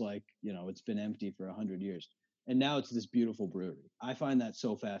it looks like, it's been empty for 100 years. And now it's this beautiful brewery. I find that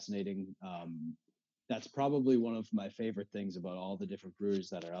so fascinating. That's probably one of my favorite things about all the different breweries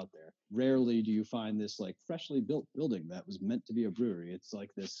that are out there. Rarely do you find this like freshly built building that was meant to be a brewery. It's like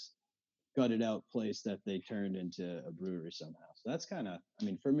this gutted out place that they turned into a brewery somehow. So that's kind of,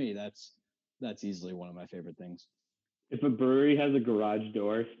 for me, that's easily one of my favorite things. If a brewery has a garage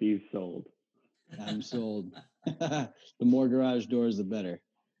door, Steve's sold. I'm sold. The more garage doors, the better.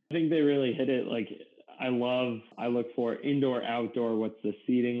 I think they really hit it. Like, I look for indoor, outdoor. What's the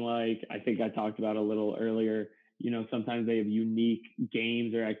seating like? I think I talked about a little earlier. Sometimes they have unique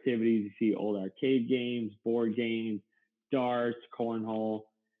games or activities. You see old arcade games, board games, darts, cornhole,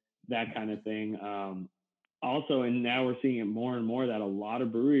 that kind of thing. Also, and now we're seeing it more and more, that a lot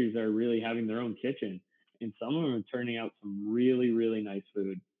of breweries are really having their own kitchen, and some of them are turning out some really, really nice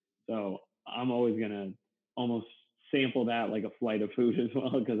food. So I'm always going to almost sample that like a flight of food as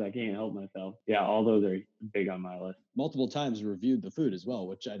well, because I can't help myself. Yeah, all those are big on my list. Multiple times reviewed the food as well,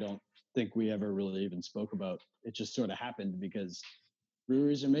 which I don't think we ever really even spoke about. It just sort of happened because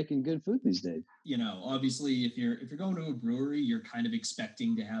breweries are making good food these days. Obviously, if you're going to a brewery, you're kind of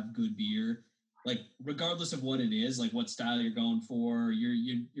expecting to have good beer. Like, regardless of what it is, like what style you're going for,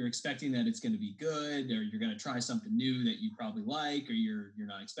 you're expecting that it's going to be good, or you're going to try something new that you probably like, or you're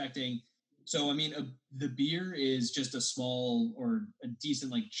not expecting. So, the beer is just a small or a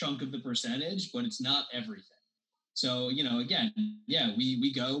decent like chunk of the percentage, but it's not everything. So, again, yeah,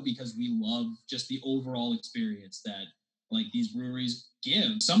 we go because we love just the overall experience that like these breweries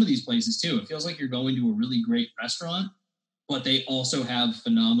give. Some of these places too, it feels like you're going to a really great restaurant, but they also have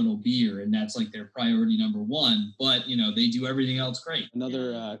phenomenal beer, and that's like their priority number one. But, they do everything else great.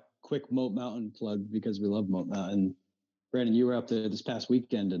 Another quick Moat Mountain plug, because we love Moat Mountain. Brandon, you were up there this past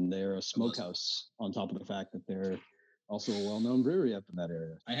weekend, and they're a smokehouse, on top of the fact that they're also a well-known brewery up in that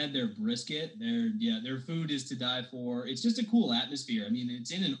area. I had their brisket. Their food is to die for. It's just a cool atmosphere.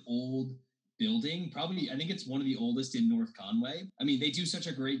 It's in an old building. Probably, I think it's one of the oldest in North Conway. They do such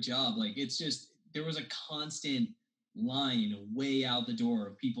a great job. Like, it's just, there was a constant line way out the door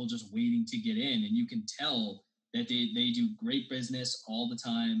of people just waiting to get in, and you can tell that they do great business all the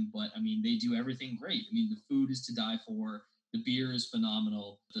time. But they do everything great. The food is to die for. The beer is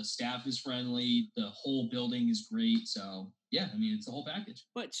phenomenal. The staff is friendly. The whole building is great. So yeah, it's the whole package.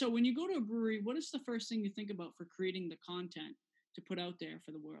 But so when you go to a brewery, what is the first thing you think about for creating the content to put out there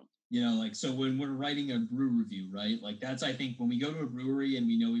for the world? So when we're writing a brew review, right? Like, that's, I think, when we go to a brewery and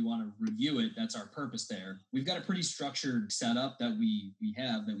we know we want to review it, that's our purpose there. We've got a pretty structured setup that we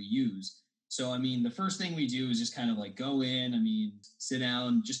use. So, the first thing we do is just kind of like go in, sit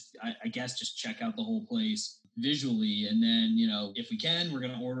down, I guess just check out the whole place visually. And then, if we can, we're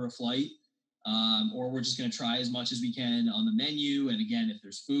going to order a flight, or we're just going to try as much as we can on the menu. And again, if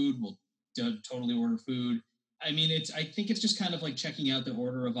there's food, we'll totally order food. I think it's just kind of like checking out the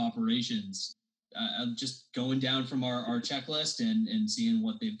order of operations, just going down from our checklist and seeing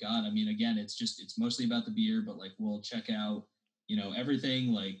what they've got. Again, it's mostly about the beer, but like we'll check out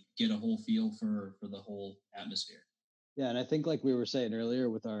everything, like get a whole feel for the whole atmosphere. Yeah, and I think like we were saying earlier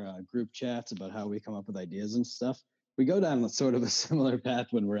with our group chats about how we come up with ideas and stuff, we go down sort of a similar path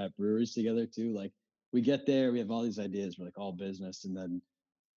when we're at breweries together too. Like we get there, we have all these ideas, we're like all business, and then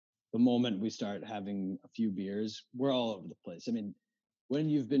the moment we start having a few beers, we're all over the place. I mean, when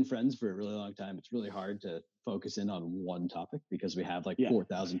you've been friends for a really long time, it's really hard to focus in on one topic because we have like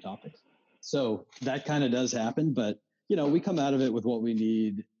 4,000 topics. So that kind of does happen, but we come out of it with what we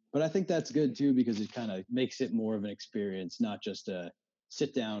need. But I think that's good too, because it kind of makes it more of an experience, not just a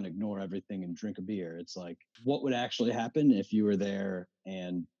sit down, ignore everything and drink a beer. It's like, what would actually happen if you were there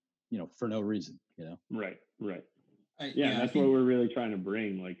and, for no reason, Right. That's what we're really trying to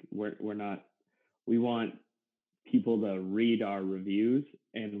bring. Like we want people to read our reviews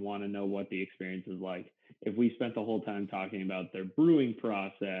and want to know what the experience is like. If we spent the whole time talking about their brewing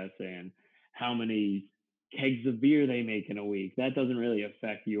process and how many kegs of beer they make in a week, that doesn't really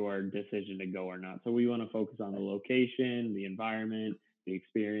affect your decision to go or not. So we want to focus on the location, the environment, the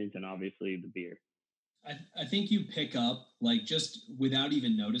experience, and obviously the beer. I think you pick up, like, just without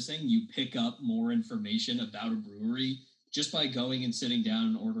even noticing, you pick up more information about a brewery just by going and sitting down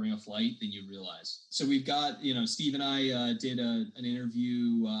and ordering a flight than you realize. So we've got, Steve and I did an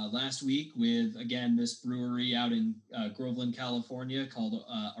interview last week with, again, this brewery out in Groveland, California called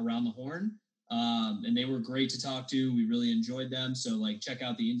Around the Horn. And they were great to talk to. We really enjoyed them. So, like, check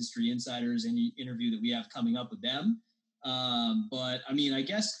out the Industry Insiders interview that we have coming up with them. But, I mean, I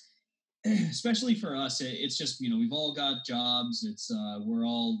guess especially for us, it's just, we've all got jobs. It's we're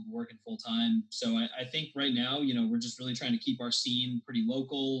all working full time. So I think right now, we're just really trying to keep our scene pretty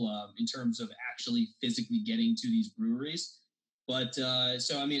local in terms of actually physically getting to these breweries. But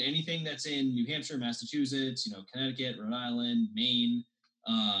so, I mean, anything that's in New Hampshire, Massachusetts, Connecticut, Rhode Island, Maine,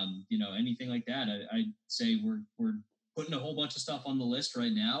 anything like that, I'd say we're putting a whole bunch of stuff on the list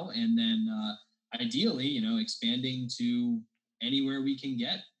right now. And then ideally, expanding to anywhere we can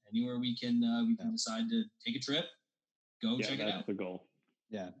get. Anywhere we can decide to take a trip, check it out. That's the goal.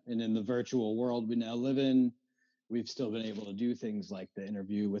 Yeah, and in the virtual world we now live in, we've still been able to do things like the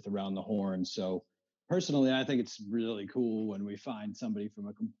interview with Around the Horn. So personally, I think it's really cool when we find somebody from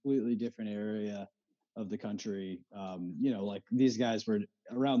a completely different area of the country. Like these guys were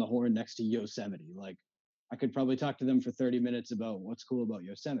Around the Horn next to Yosemite. Like I could probably talk to them for 30 minutes about what's cool about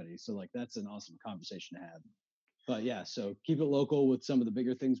Yosemite. So like that's an awesome conversation to have. But yeah, so keep it local with some of the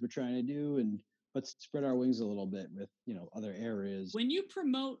bigger things we're trying to do, and let's spread our wings a little bit with, other areas. When you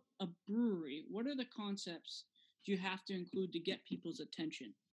promote a brewery, what are the concepts do you have to include to get people's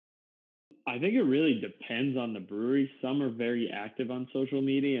attention? I think it really depends on the brewery. Some are very active on social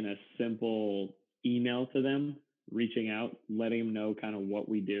media, and a simple email to them, reaching out, letting them know kind of what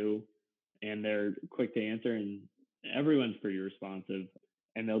we do, and they're quick to answer, and everyone's pretty responsive,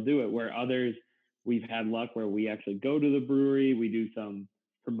 and they'll do it. Where others, we've had luck where we actually go to the brewery, we do some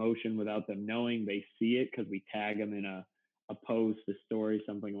promotion without them knowing. They see it because we tag them in a post, a story,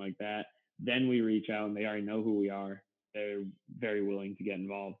 something like that. Then we reach out and they already know who we are. They're very willing to get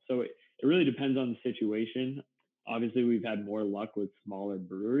involved. So it really depends on the situation. Obviously, we've had more luck with smaller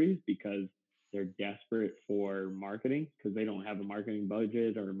breweries because they're desperate for marketing because they don't have a marketing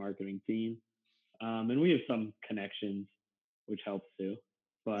budget or a marketing team. And we have some connections, which helps too.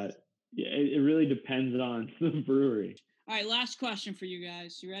 But yeah, it really depends on the brewery. All right, last question for you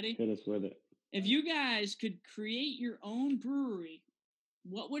guys. You ready? Hit us with it. If you guys could create your own brewery,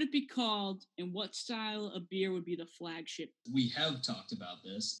 what would it be called, and what style of beer would be the flagship? We have talked about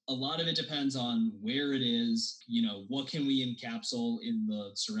this. A lot of it depends on where it is. What can we encapsulate in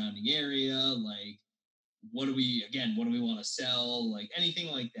the surrounding area? Like, what do we want to sell? Like anything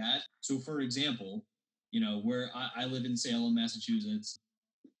like that. So, for example, where I live in Salem, Massachusetts,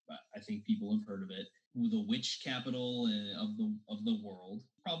 I think people have heard of it. The witch capital of the world.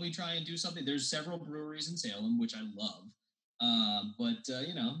 Probably try and do something. There's several breweries in Salem, which I love. But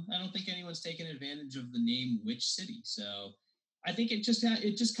I don't think anyone's taken advantage of the name Witch City. So I think it just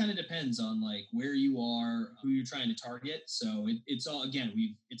kind of depends on like where you are, who you're trying to target. So it's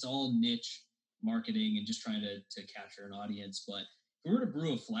all niche marketing and just trying to capture an audience. But if we were to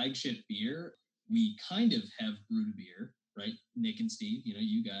brew a flagship beer, we kind of have brewed a beer, right? Nick and Steve,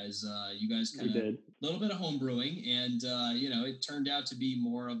 you guys kind of a little bit of home brewing, and it turned out to be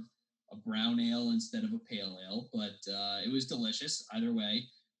more of a brown ale instead of a pale ale, but it was delicious either way.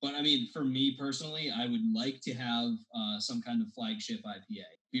 But I mean, for me personally, I would like to have some kind of flagship IPA,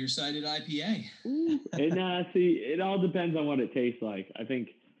 beer-sided IPA. And see, it all depends on what it tastes like. I think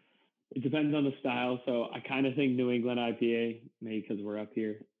it depends on the style. So I kind of think New England IPA, maybe because we're up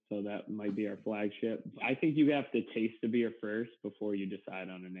here. So that might be our flagship. I think you have to taste the beer first before you decide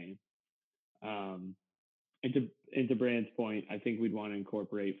on a name. And to Brand's point, I think we'd want to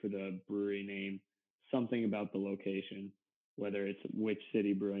incorporate for the brewery name something about the location, whether it's Witch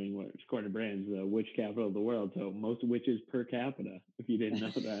City Brewing, which according to Brand's the witch capital of the world. So most witches per capita, if you didn't know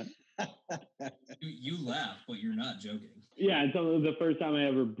that. You laugh, but you're not joking. Yeah, and so the first time I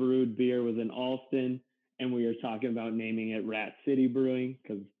ever brewed beer was in Alston, and we were talking about naming it Rat City Brewing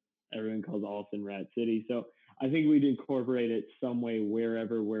because everyone calls Alston Rat City. So I think we'd incorporate it some way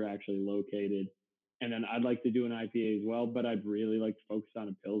wherever we're actually located. And then I'd like to do an IPA as well, but I'd really like to focus on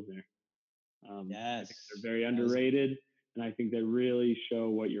a Pilsner. Yes. I think they're very underrated, and I think they really show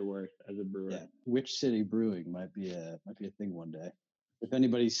what you're worth as a brewer. Yeah. Witch City Brewing might be a thing one day. If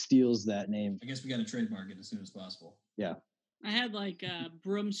anybody steals that name. I guess we got to trademark it as soon as possible. Yeah. I had like a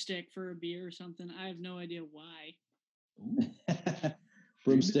broomstick for a beer or something. I have no idea why.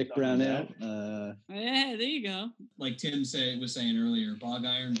 Broomstick brown ale. Yeah, there you go. Like Tim was saying earlier, Bog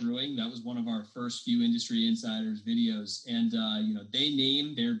Iron Brewing, that was one of our first few Industry Insiders videos. And, they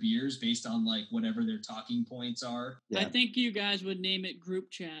name their beers based on like whatever their talking points are. Yeah. I think you guys would name it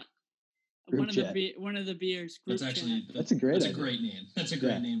Group Chat. One of the beers. That's a great name. That's a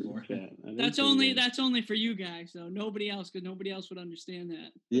great name for it. That's only for you guys though. Nobody else, because nobody else would understand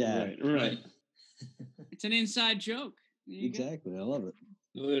that. Yeah. Right. It's an inside joke. Exactly. I love it.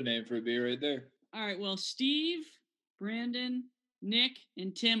 Another name for a beer right there. All right. Well, Steve, Brandon, Nick,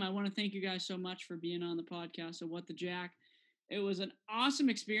 and Tim, I want to thank you guys so much for being on the podcast of What the Jack. It was an awesome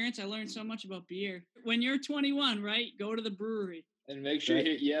experience. I learned so much about beer. When you're 21, right? Go to the brewery. And make sure you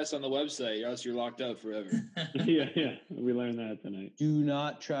hit yes on the website, or else you're locked up forever. Yeah. We learned that tonight. Do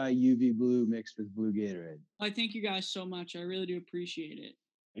not try UV Blue mixed with Blue Gatorade. I thank you guys so much. I really do appreciate it.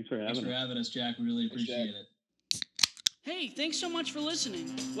 Thanks for having us, Jack. We really appreciate it. Hey, thanks so much for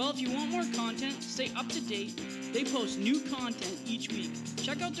listening. Well, if you want more content, stay up to date. They post new content each week.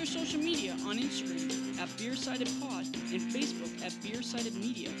 Check out their social media on Instagram at BeerSidedPod and Facebook at BeerSided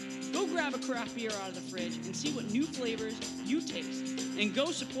Media. Go grab a craft beer out of the fridge and see what new flavors you taste. And go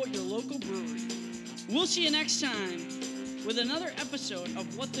support your local brewery. We'll see you next time with another episode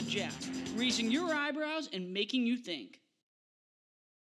of What the Jack, raising your eyebrows and making you think.